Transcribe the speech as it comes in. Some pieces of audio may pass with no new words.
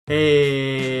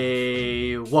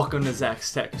Hey, welcome to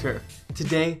Zach's Tech Turf.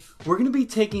 Today, we're going to be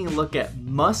taking a look at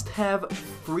must-have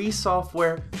free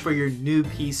software for your new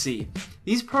PC.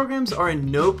 These programs are in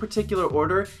no particular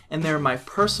order, and they're my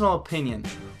personal opinion.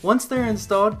 Once they're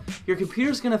installed, your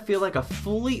computer's going to feel like a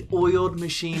fully oiled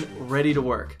machine ready to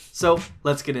work. So,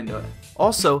 let's get into it.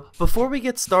 Also, before we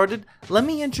get started, let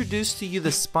me introduce to you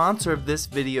the sponsor of this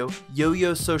video,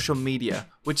 Yo-Yo Social Media,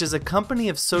 which is a company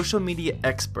of social media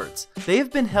experts. They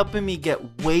have been helping me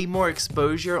get way more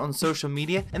exposure on social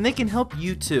media, and they can help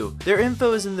you too. Their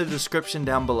info is in the description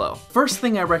down below. First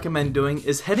thing I recommend doing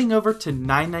is heading over to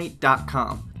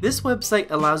ninite.com. This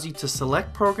website allows you to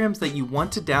select programs that you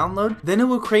want to download, then it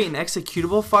will create an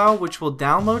executable file which will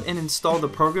download and install the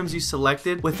programs you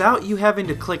selected without you having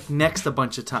to click next a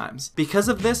bunch of times. Because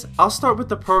of this, I'll start with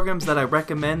the programs that I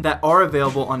recommend that are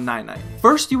available on Ninite.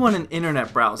 First, you want an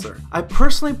internet browser. I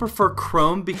personally prefer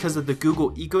Chrome because of the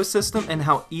Google ecosystem and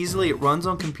how easily it runs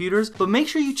on computers, but make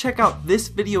sure you check out this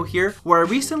video here where I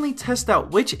recently test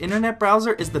out which internet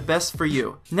browser is the best for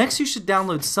you. Next, you should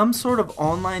download some sort of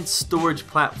online storage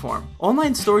platform.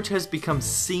 Online storage has become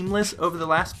seamless over the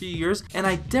last few years, and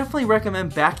I definitely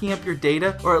recommend backing up your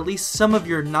data or at least some of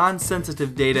your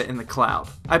non-sensitive data in the cloud.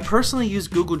 I personally use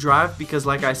Google Drive because,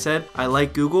 like I said, I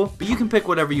like Google, but you can pick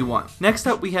whatever you want. Next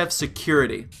up, we have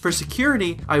security. For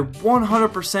security, I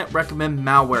 100% recommend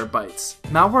Malwarebytes.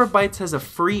 Malwarebytes has a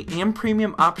free and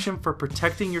premium option for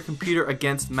protecting your computer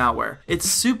against malware. It's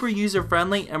super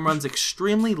user-friendly and runs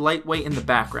extremely lightweight in the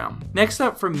background. Next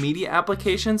up, for media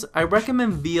applications, I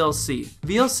recommend VLC.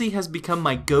 VLC has become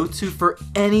my go-to for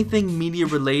anything media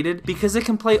related because it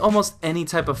can play almost any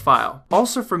type of file.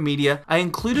 Also for media, I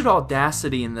included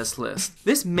Audacity in this list.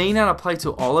 This may not apply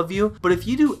to all of you, but if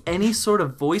you do any sort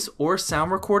of voice or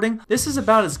sound recording, this is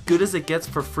about as good as it gets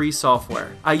for free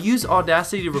software. I use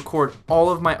Audacity to record all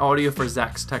of my audio for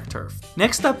Zach's Tech Turf.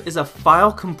 Next up is a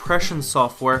file compression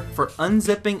software for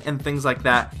unzipping and things like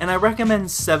that, and I recommend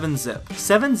 7-Zip.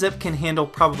 7-Zip can handle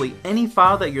probably any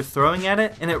file that you're throwing at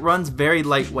it, and it runs very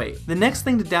lightweight. The next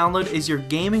thing to download is your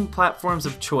gaming platforms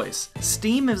of choice.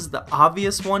 Steam is the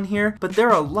obvious one here, but there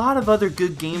are a lot of other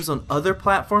good games on other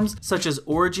platforms such as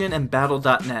Origin and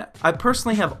Battle.net. I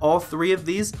personally have all three of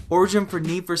these: Origin for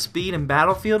Need for Speed and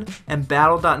Battlefield, and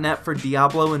Battle.net for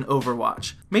Diablo and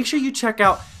Overwatch. Make sure you check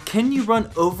out Can You Run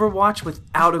Overwatch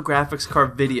Without a Graphics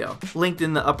Card video, linked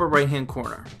in the upper right hand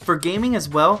corner. For gaming as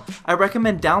well, I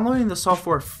recommend downloading the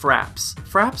software Fraps.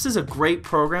 Fraps is a great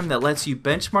program that lets you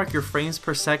benchmark your frames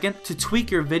per second to tweak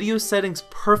your video settings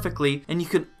perfectly, and you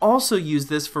can also use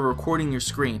this for recording your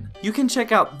screen. You can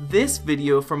check out this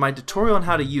video for my tutorial on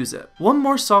how to use it. One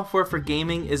more software for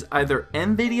gaming is either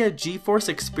NVIDIA GeForce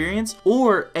Experience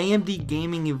or AMD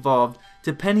Gaming Evolved,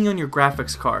 depending on your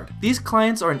graphics card. These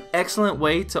clients are an excellent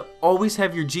way to always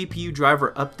have your GPU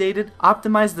driver updated,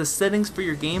 optimize the settings for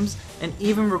your games, and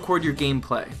even record your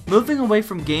gameplay. Moving away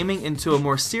from gaming into a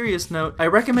more serious note, I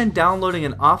recommend downloading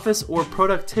an office or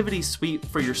productivity suite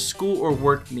for your school or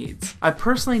work needs. I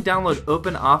personally download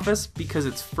OpenOffice because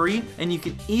it's free and you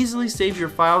can easily save your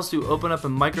files to open up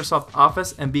in Microsoft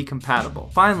Office and be compatible.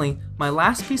 Finally, my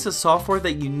last piece of software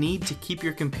that you need to keep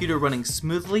your computer running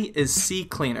smoothly is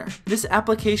CCleaner. This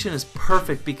application is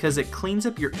perfect because it cleans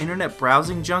up your internet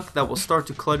browsing junk that will start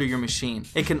to clutter your machine.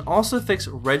 It can also fix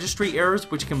registry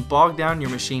errors which can bog down your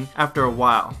machine after a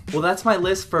while. Well, that's my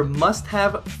list for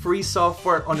must-have free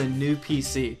software on a new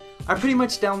PC. I pretty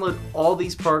much download all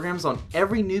these programs on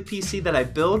every new PC that I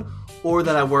build or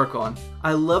that I work on.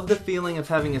 I love the feeling of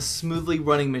having a smoothly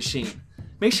running machine.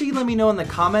 Make sure you let me know in the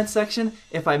comment section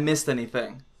if I missed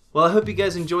anything. Well, I hope you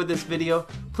guys enjoyed this video.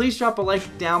 Please drop a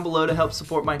like down below to help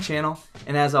support my channel.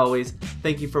 And as always,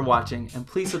 thank you for watching, and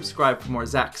please subscribe for more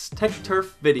Zach's Tech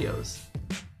Turf videos.